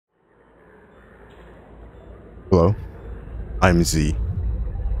Hello, I'm Z,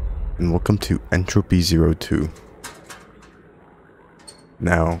 and welcome to Entropy 02.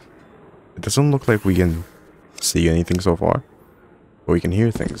 Now, it doesn't look like we can see anything so far, but we can hear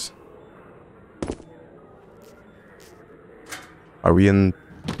things. Are we in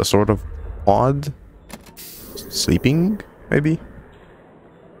a sort of pod? Sleeping, maybe?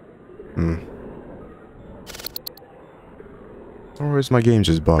 Or is my game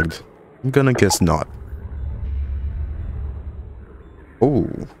just bugged? I'm gonna guess not. Oh,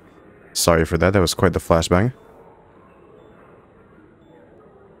 sorry for that. That was quite the flashbang.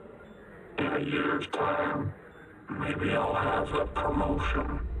 In a year's time, maybe I'll have a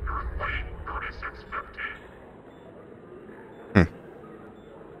promotion.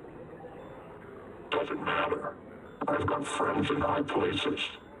 Doesn't matter. I've got friends in high places.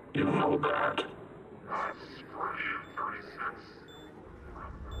 You know that.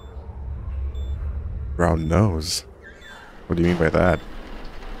 Brown nose. What do you mean by that?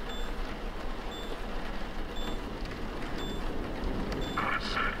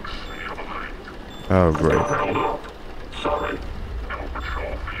 Oh, great. Hold up. Sorry. No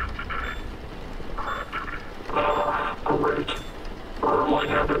patrol for you today. Great. Early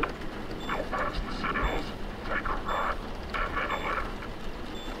headed. Go past the citadels, take a right, and then a left.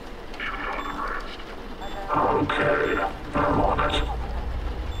 You know the rest. Okay, I'm on it.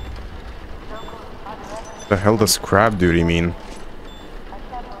 The hell does crab duty mean?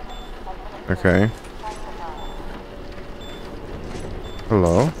 Okay.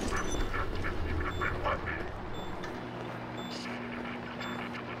 Hello?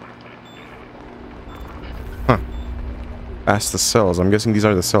 Huh. Past the cells. I'm guessing these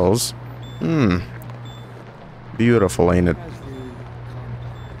are the cells. Beautiful, ain't it?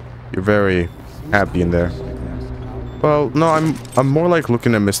 You're very happy in there. Well, no, I'm more like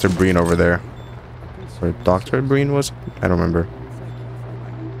looking at Mr. Breen over there. Or Dr. Breen was? I don't remember.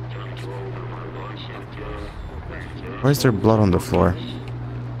 Why is there blood on the floor?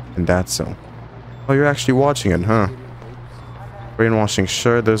 In that cell. Oh, you're actually watching it, huh? Brainwashing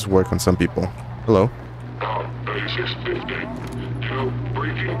sure does work on some people. Hello. 3650. You know,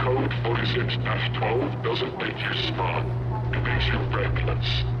 breaking code 46-12 doesn't make you smart. It makes you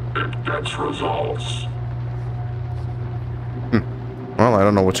reckless. It gets results. Well, I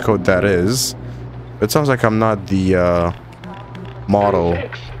don't know which code that is. It sounds like I'm not the, model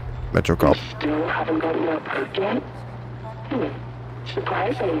Metro Cop. Still haven't gotten that perk yet?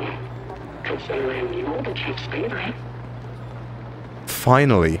 Surprising, considering you're the chief's favorite.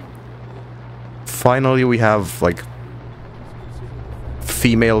 Finally. Finally, we have, like,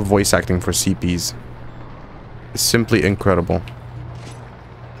 female voice acting for CPs. It's simply incredible.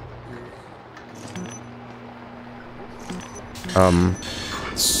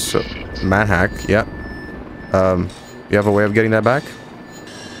 So, manhack, yeah. You have a way of getting that back?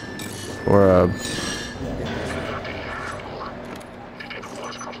 Or,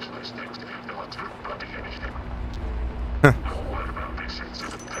 Huh.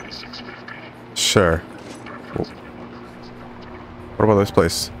 Sure. What about this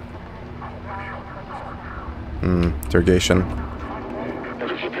place? Interrogation.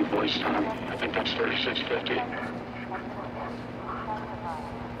 Better keep your voice down. I think that's 3650.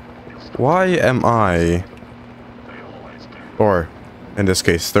 Why am I, or in this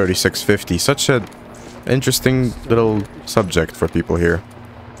case 3650, such a interesting little subject for people here?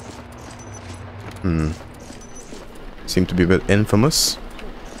 Seem to be a bit infamous.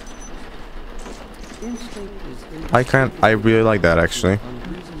 I really like that, actually.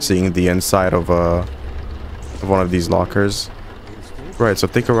 Seeing the inside of one of these lockers. Right, so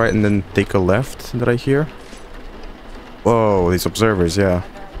take a right and then take a left, did I hear? Whoa, these observers, yeah.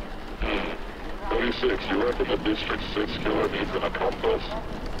 36, you reckon the District 6 killer needs an accomplice?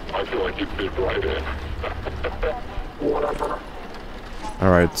 I feel like you fit right in. Whatever.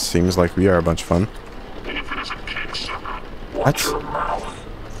 Alright, seems like we are a bunch of fun. If it is a pig sucker, What? watch your mouth.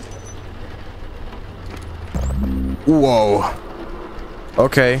 Whoa.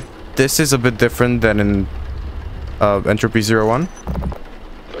 Okay, this is a bit different than in Entropy 01.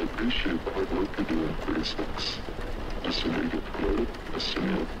 I appreciate the hard work you do in 36. The sooner you get promoted, the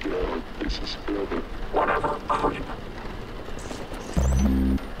sooner you get out of places forever. Whatever, creep.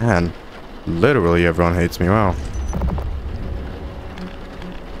 Man, literally everyone hates me, wow.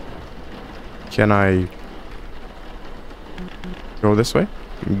 Can I go this way?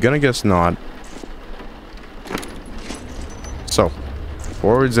 I'm gonna guess not. So,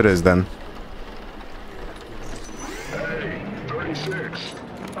 forwards it is then. Hey, 36,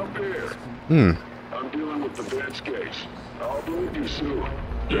 up here. I'm dealing with the Vance case. I'll be with you soon.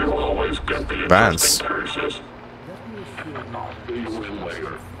 You always get the Vance. interesting cases. I'll fill you in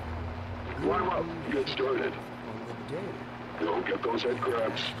later. Climb up, get started. Go get those head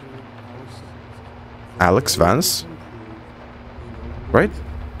crabs. Alex Vance? Right?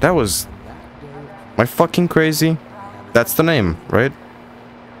 That was... Am I fucking crazy? That's the name, right?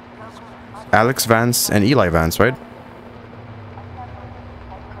 Alex Vance and Eli Vance, right?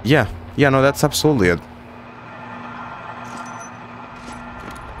 Yeah. Yeah, no, that's absolutely it.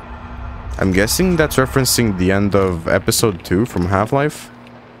 I'm guessing that's referencing the end of episode 2 from Half-Life.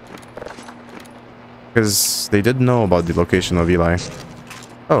 Because they did know about the location of Eli.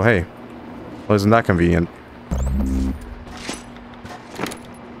 Oh, hey. Well, isn't that convenient?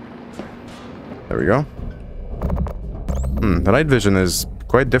 There we go. The night vision is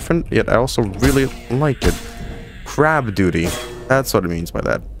quite different, yet I also really like it. Crab duty. That's what it means by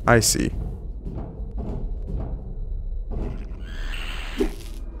that. I see.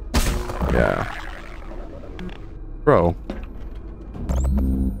 Yeah. Bro.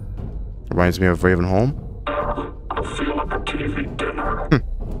 Reminds me of Raven Home. I feel like a TV dinner.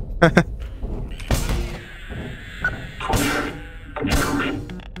 28, can you hear me?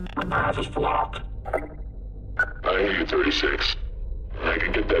 My path is blocked. I hear you, 36. I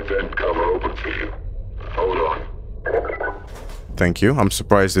can get that vent cover open for you. Hold on. Thank you. I'm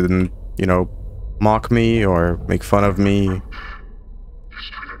surprised they didn't, you know, mock me or make fun of me.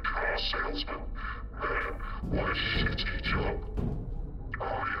 Street car salesman. Man, what a shitty job. Oh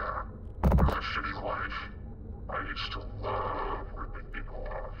yeah, it was a shitty life. I used to love ripping people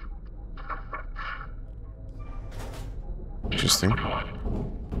off. Interesting.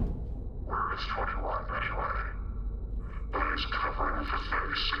 Where is 21 anyway? But he's covering for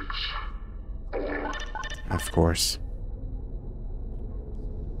 36. Of course.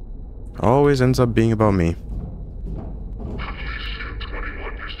 Always ends up being about me.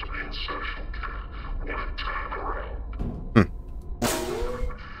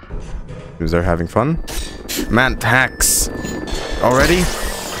 Who's there having fun? Man, hacks! Already?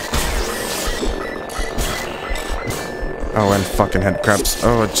 Oh, and fucking head crabs.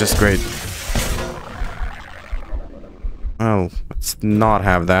 Oh, it's just great. Oh, let's not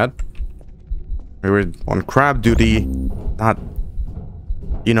have that. We were on crab duty, not,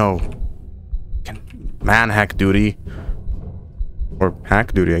 you know, man hack duty. Or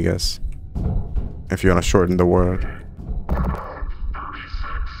hack duty, I guess. If you want to shorten the word.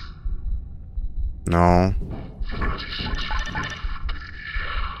 No.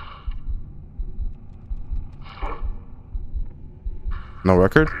 No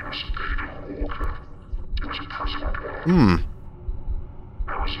record?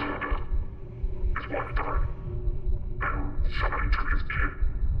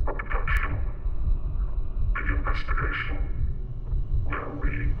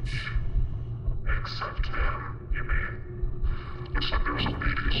 Except him, you mean? Looks like there's a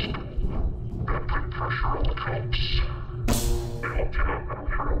media school. That put pressure on the cops. They locked him up and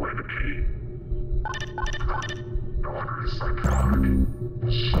threw away the key. No wonder he's psychotic.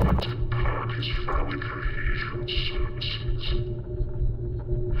 Decided to pad his family cohesion services.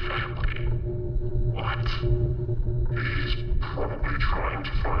 Family? What? He's probably trying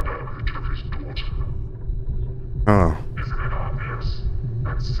to find out who took his daughter. Oh. Isn't it obvious?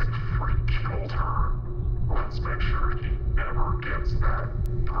 That sick freak killed her. Let's make sure he never gets that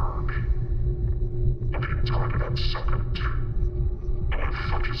perk. I'll be targeted up second too. What the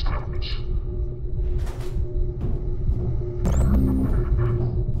fuck is that?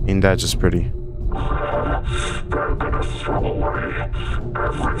 Ain't that just pretty? They're gonna throw away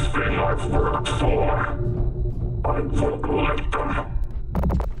everything I've worked for. I won't let them.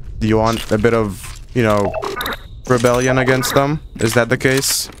 Do you want a bit of, you know, rebellion against them? Is that the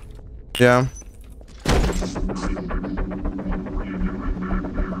case? Yeah.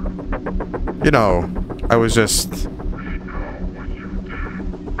 You know, I was just... It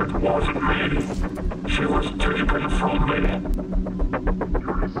wasn't me. She was taken from me.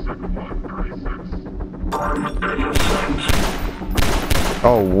 I'm innocent.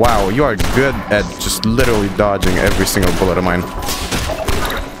 Oh, wow. You are good at just literally dodging every single bullet of mine.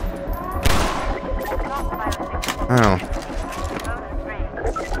 Oh.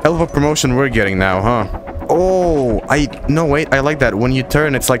 Hell of a promotion we're getting now, huh? Oh, no, wait, I like that. When you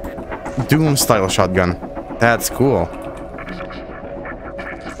turn, it's like Doom style shotgun. That's cool.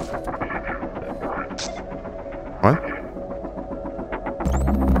 What?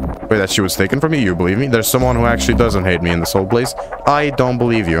 Wait, that she was taken from me? You believe me? There's someone who actually doesn't hate me in this whole place. I don't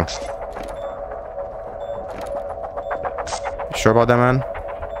believe you. Sure about that, man?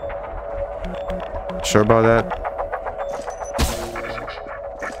 Sure about that?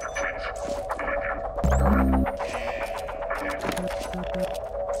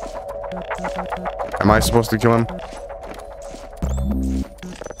 Am I supposed to kill him?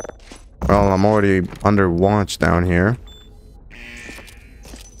 Well, I'm already under watch down here.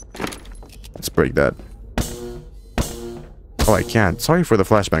 Let's break that. Oh, I can't. Sorry for the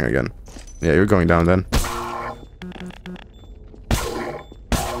flashbang again. Yeah, you're going down then.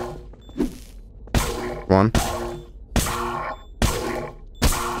 Come on.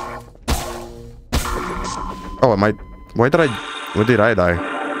 Oh, am I... Why did I die?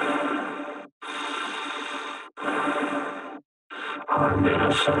 I'm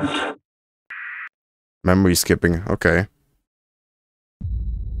innocent. Memory skipping. Okay.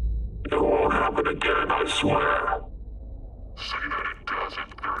 It won't happen again, I swear. Say that it does at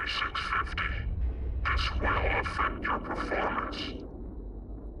 3650. This will affect your performance.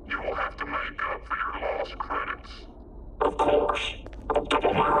 You will have to make up for your lost credits. Of course. I'll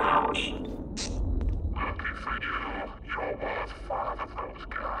double my rounds. Lucky for you, you're worth 5 of those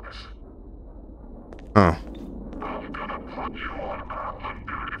guys. Oh. I'm gonna put you on island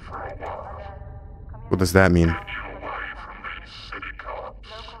duty for a while. What does that mean? Get you away from these city cops.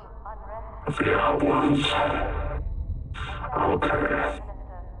 The outlaws. Okay.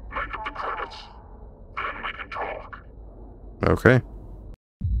 Make up the credits. Then we can talk. Okay.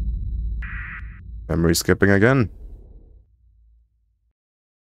 Memory skipping again.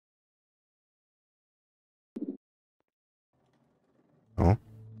 Oh.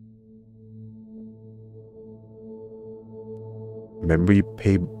 Memory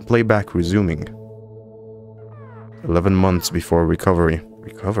playback resuming. 11 months before recovery.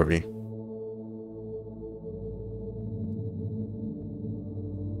 Recovery?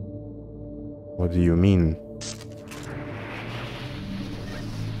 What do you mean?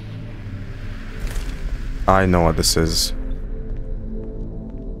 I know what this is.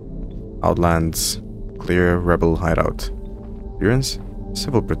 Outlands. Clear rebel hideout. Clearance?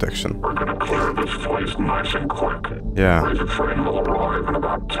 Civil protection. We're gonna clear this place nice and quick. Yeah. Razor train will arrive in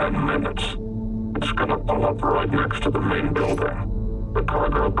about 10 minutes. It's gonna pull up right next to the main building. The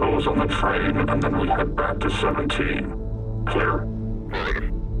cargo goes on the train, and then we head back to 17. Clear?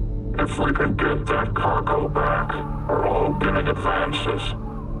 If we can get that cargo back, we're all getting advances.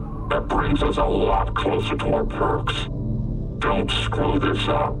 That brings us a lot closer to our perks. Don't screw this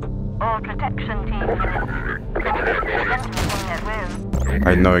up. All protection teams.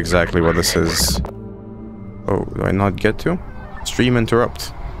 I know exactly what this is. Oh, do I not get to? Stream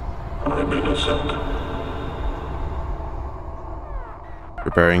interrupt. I'm innocent.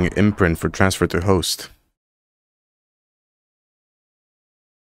 Preparing imprint for transfer to host.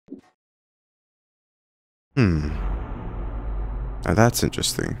 Now that's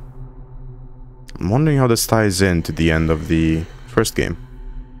interesting. I'm wondering how this ties in to the end of the first game.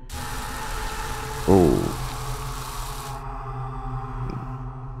 Oh.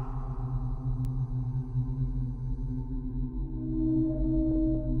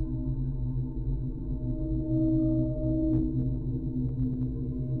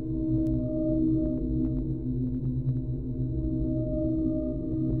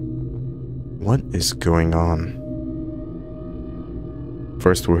 What is going on?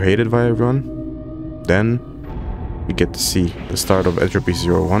 First we're hated by everyone, then we get to see the start of Entropy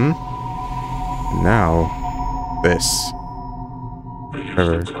 01. Now, this. They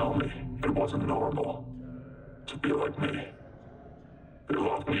used to tell me it wasn't normal to be like me. They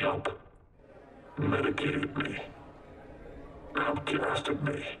locked me up, medicated me, outcasted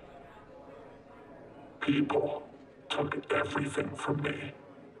me. People took everything from me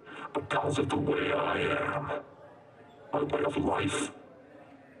because of the way I am. My way of life,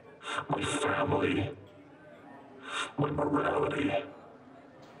 my family, my morality.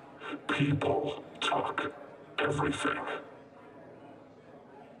 People took everything.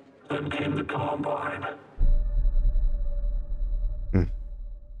 Then came the Combine.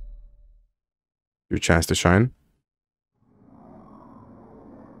 Your chance to shine?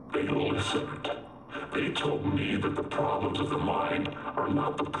 They listened. They told me that the problems of the mind are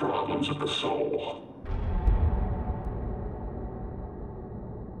not the problems of the soul.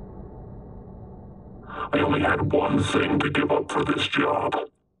 I only had one thing to give up for this job.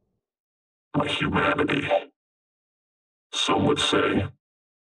 My humanity. Some would say.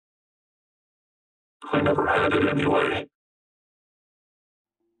 I never had it anyway.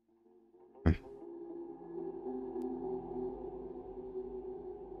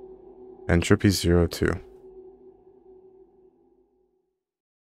 Entropy 02.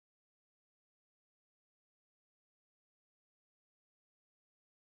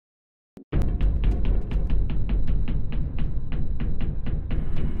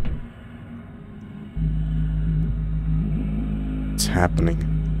 What's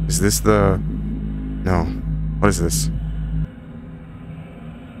happening? Is this the No. What is this?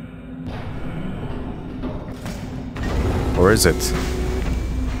 Or is it?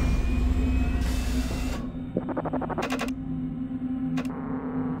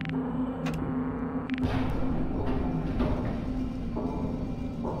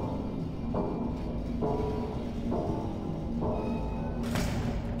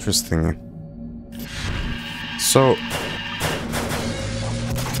 Interesting. So...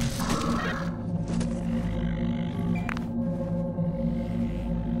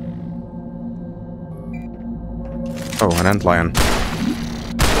 Oh, an antlion.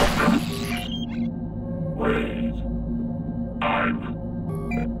 Wait.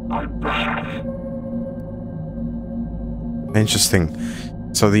 I'm back. Interesting.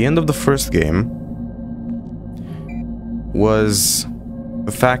 So the end of the first game was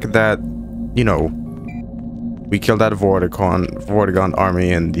the fact that, you know, we killed that Vortigaunt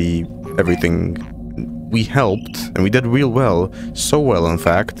army and the everything. We helped, and we did real well. So well, in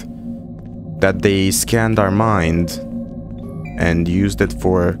fact, that they scanned our mind and used it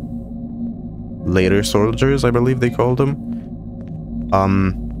for later soldiers, I believe they called them.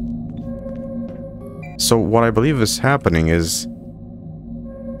 So what I believe is happening is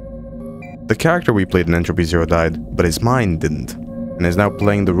the character we played in Entropy Zero died, but his mind didn't, and is now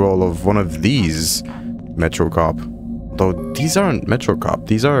playing the role of one of these Metro Cop. Though these aren't Metro Cop,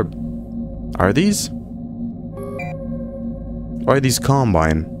 these are these? Or are these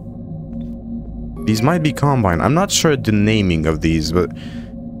Combine? These might be Combine. I'm not sure the naming of these, but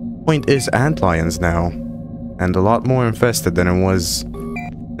point is antlions now, and a lot more infested than it was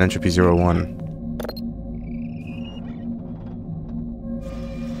in Entropy 01.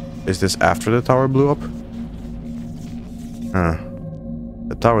 Is this after the tower blew up? Huh.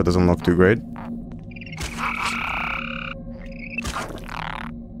 The tower doesn't look too great.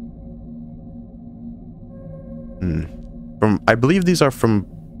 I believe these are from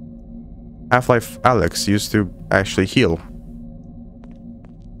Half-Life Alyx. Used to actually heal.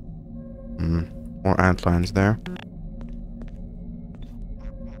 More antlions there.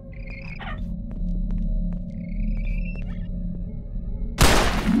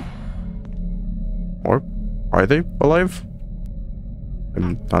 Or are they alive?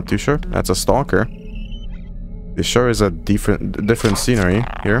 I'm not too sure. That's a stalker. This sure is a different scenery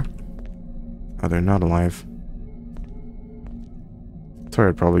here. Oh, they're not alive.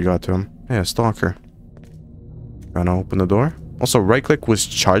 Turret probably got to him. Yeah, stalker. Gonna open the door. Also, right click was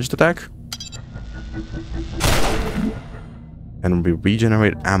charged attack. And we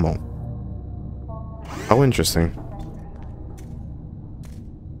regenerate ammo. How interesting.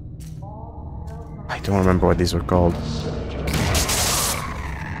 I don't remember what these were called.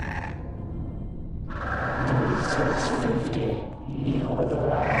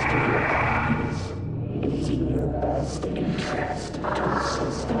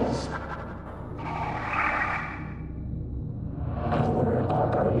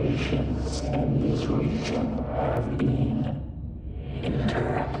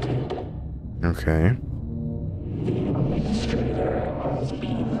 Okay. The administrator has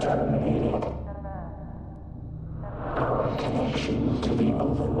been terminated. Our connection to the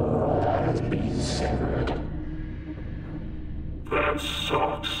overworld has been severed. That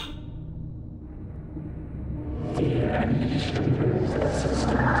sucks. The administrator's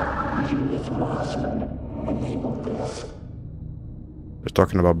assistant, Judith Mossman, enabled this. They're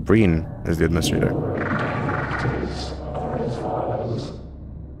talking about Breen as the administrator. Directives are as follows.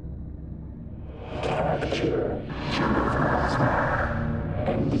 Capture Judith Mossman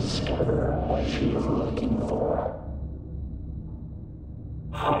and discover what she is looking for.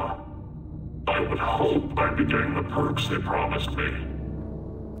 Huh. I would hope I'd be getting the perks they promised me.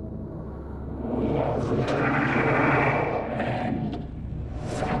 We have returned your will and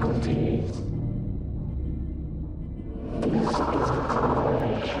faculties. This is a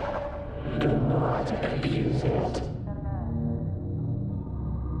privilege. Do not abuse it.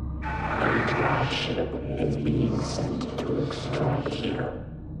 A dropship is being sent to extract here.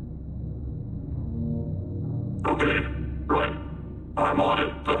 Okay, right. I'm on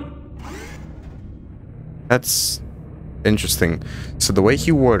it then. That's interesting. So the way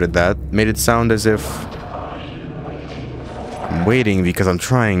he worded that made it sound as if I'm waiting because I'm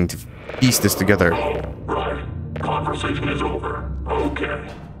trying to piece this together. Right. Conversation is over. Okay.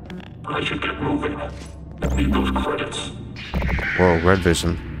 I should get moving. I need those credits. Whoa, red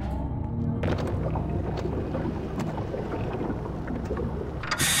vision.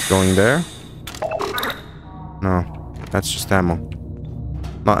 Going there? No, that's just ammo.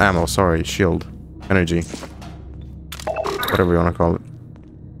 Not ammo, sorry, shield. Energy. Whatever you want to call it.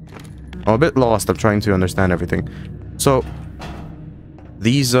 I'm a bit lost. I'm trying to understand everything. So,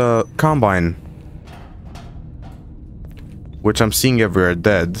 these Combine, which I'm seeing everywhere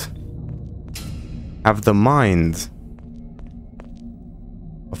dead, have the mind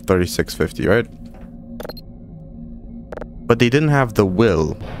of 3650, right? But they didn't have the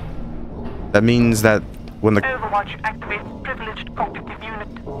will. That means that when the Overwatch activates privileged cognitive unit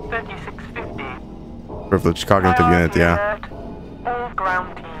 3650. privileged cognitive unit, yeah. Alert. All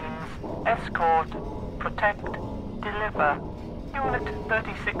ground teams, escort, protect, deliver. Unit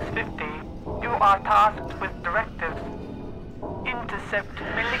 3650, you are tasked with directives. Intercept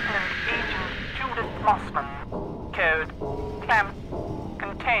malignant agent Judith Mossman. Code, clamp,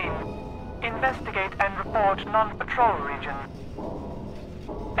 contain, investigate and report non-patrol region.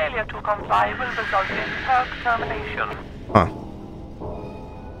 Failure to comply will result in perk termination. Huh.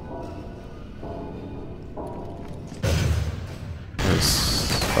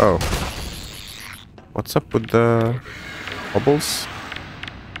 Oh. What's up with the bubbles?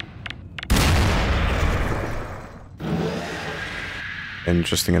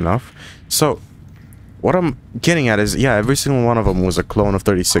 Interesting enough. So, what I'm getting at is, yeah, every single one of them was a clone of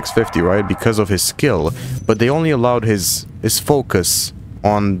 3650, right? Because of his skill. But they only allowed his focus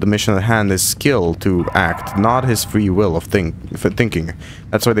on the mission at hand, his skill to act, not his free will of thinking.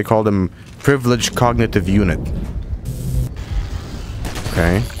 That's why they called him privileged cognitive unit.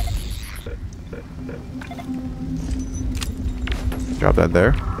 Okay. Drop that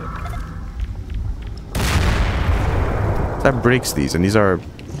there. That breaks these, and these are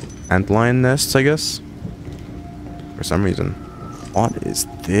antlion nests, I guess? For some reason. What is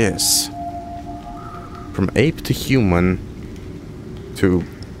this? From ape to human to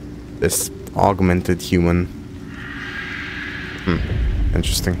this augmented human.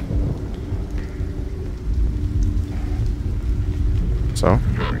 Interesting. So,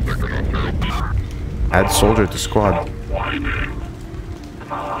 add soldier to squad.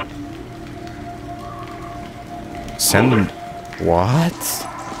 Send them. What?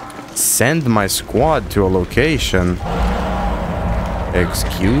 Send my squad to a location.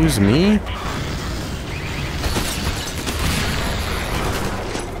 Excuse me?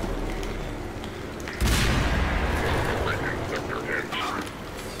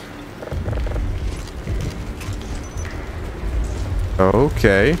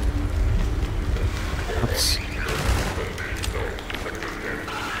 Okay.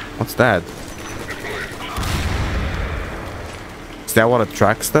 What's that? Is that what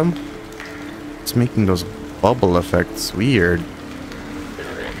attracts them? It's making those bubble effects weird.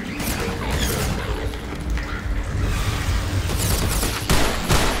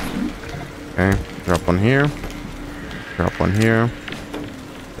 Okay, drop one here. Drop one here.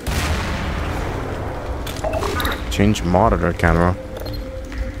 Change monitor camera.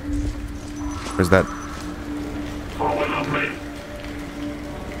 Where's that?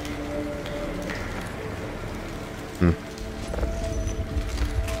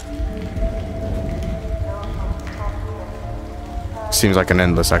 Seems like an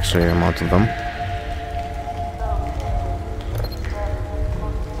endless, actually, amount of them.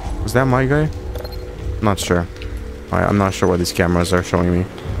 Is that my guy? Not sure. I'm not sure what these cameras are showing me.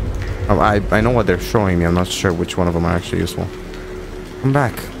 I know what they're showing me. I'm not sure which one of them are actually useful. Come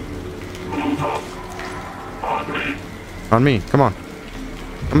back. On me. Come on.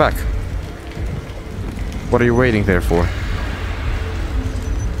 Come back. What are you waiting there for?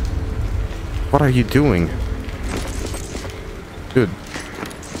 What are you doing? Dude.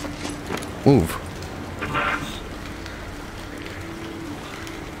 Move.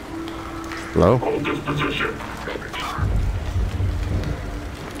 Hello?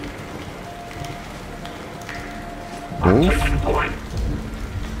 Move?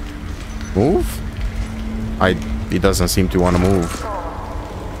 Move? He doesn't seem to want to move.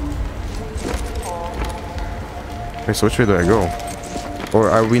 Okay, so which way do I go? Or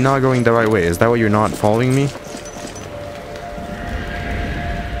are we not going the right way? Is that why you're not following me?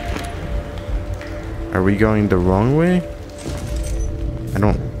 Are we going the wrong way? I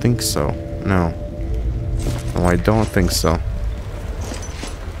don't think so. No. No, I don't think so.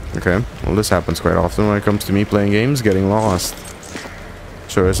 Okay, well this happens quite often when it comes to me playing games, getting lost.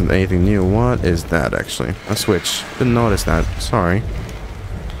 Sure isn't anything new. What is that actually? A switch. Didn't notice that. Sorry.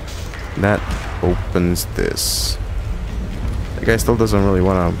 That opens this. The guy still doesn't really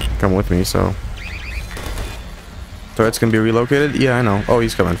want to come with me, so... Turrets can be relocated? Yeah, I know. Oh,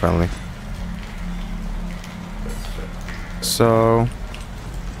 he's coming finally. So...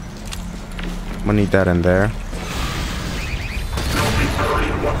 I'm gonna need that in there.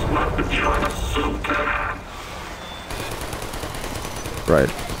 Right.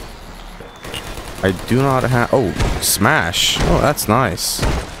 I do not have... Oh, smash. Oh, that's nice.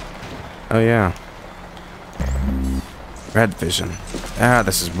 Oh, yeah. Red vision. Ah,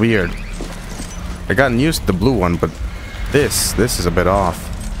 this is weird. I gotten used to the blue one, but this is a bit off.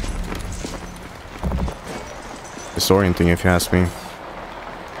 Disorienting, if you ask me.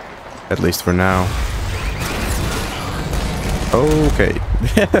 At least for now. Okay.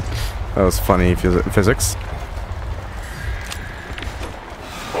 That was funny physics.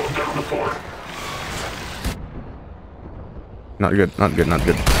 Not good, not good, not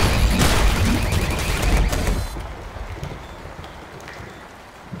good.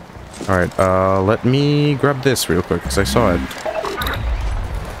 Alright, let me grab this real quick, because I saw it.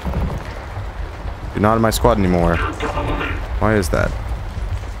 You're not in my squad anymore. Why is that?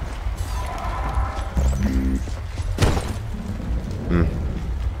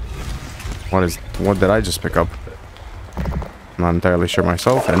 What did I just pick up? I'm not entirely sure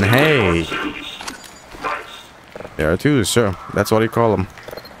myself. And hey! There are two, sure. That's what you call them.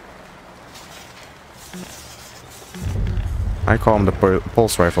 I call them the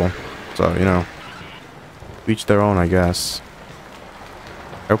pulse rifle. So, you know. Each their own, I guess.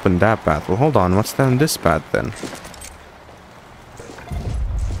 Open that path. Well, hold on. What's down this path, then?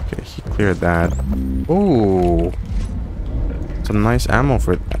 Okay, he cleared that. Ooh. Some nice ammo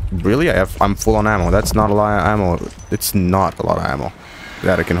for it. Really? I'm full on ammo. That's not a lot of ammo. It's not a lot of ammo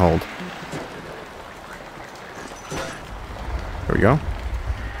that I can hold. There we go.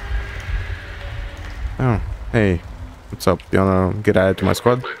 Oh, hey. What's up? You wanna get added to my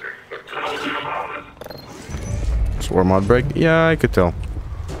squad? War mod break? Yeah, I could tell.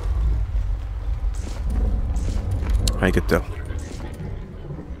 I could tell.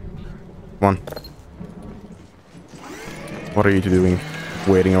 Come on. What are you doing?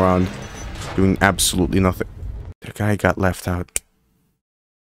 Waiting around. Doing absolutely nothing. The guy got left out.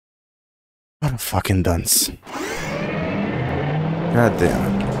 What a fucking dunce. God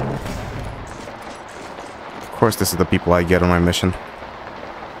damn it. Of course this is the people I get on my mission.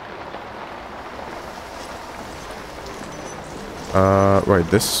 Right,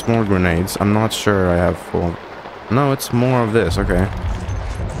 this is more grenades. I'm not sure I have full... No, it's more of this, okay.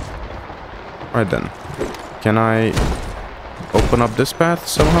 Right then. Can I open up this path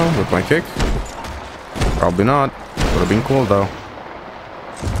somehow with my kick? Probably not. Would have been cool though.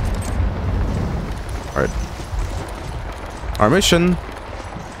 Alright. Our mission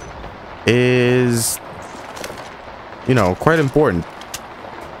is, you know, quite important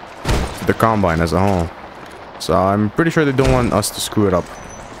to the Combine as a whole. So I'm pretty sure they don't want us to screw it up.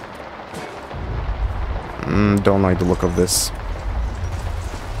 Don't like the look of this.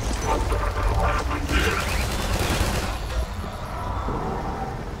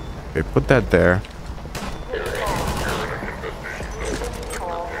 Okay, put that there.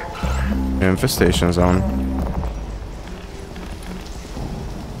 Infestation zone.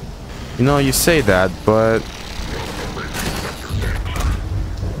 You know, you say that, but...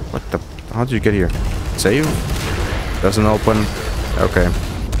 What the... How'd you get here? Save? Doesn't open. Okay.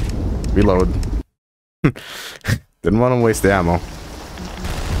 Reload. Didn't want to waste the ammo.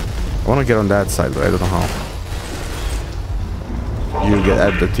 I want to get on that side, but I don't know how. You get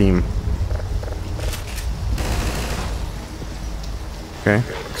at the team. Okay,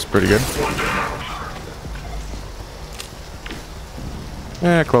 it's pretty good.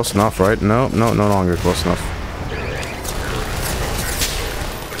 Yeah, close enough, right? No, no longer close enough.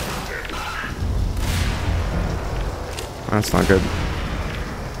 That's not good.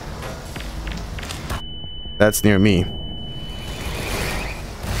 That's near me.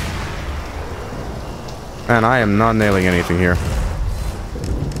 Man, I am not nailing anything here.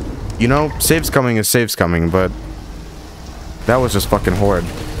 You know, saves coming is saves coming, but that was just fucking horrid.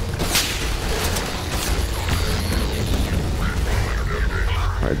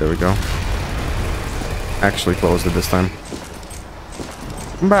 Alright, there we go. Actually closed it this time.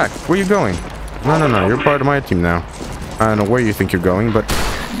 Come back. Where are you going? No. You're part of my team now. I don't know where you think you're going, but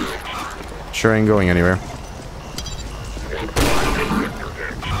sure ain't going anywhere.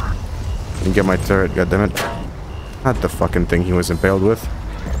 And get my turret, goddammit. Not the fucking thing he was impaled with.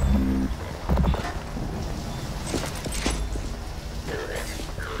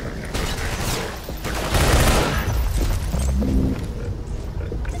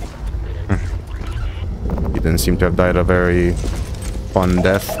 He didn't seem to have died a very fun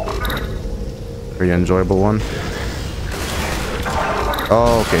death. Very enjoyable one.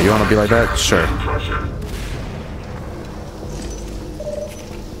 Oh, okay, you wanna be like that? Sure.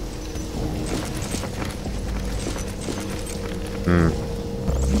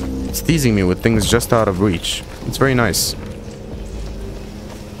 It's teasing me with things just out of reach. It's very nice.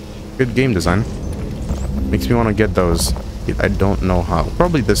 Good game design. Makes me want to get those. I don't know how.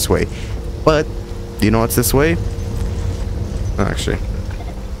 Probably this way. But, do you know what's this way? Actually.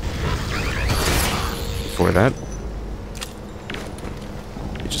 Before that.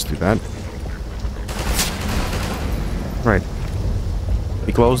 Let me just do that. Right.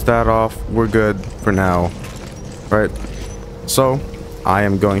 We close that off. We're good for now. Right. So, I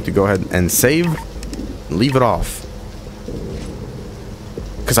am going to go ahead and save. Leave it off.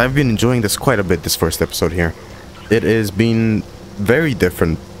 Because I've been enjoying this quite a bit, this first episode here. It has been very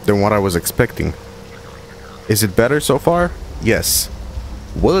different than what I was expecting. Is it better so far? Yes.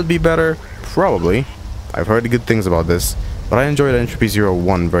 Will it be better? Probably. I've heard good things about this. But I enjoyed Entropy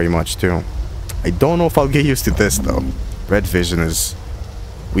 01 very much too. I don't know if I'll get used to this though. Red vision is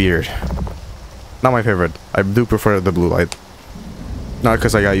weird. Not my favorite. I do prefer the blue light. Not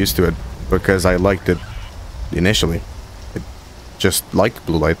because I got used to it, because I liked it initially. I just like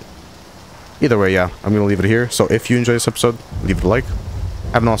blue light. Either way, yeah, I'm gonna leave it here. So if you enjoy this episode, leave it a like.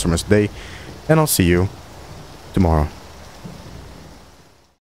 Have an awesome rest of the day, and I'll see you tomorrow.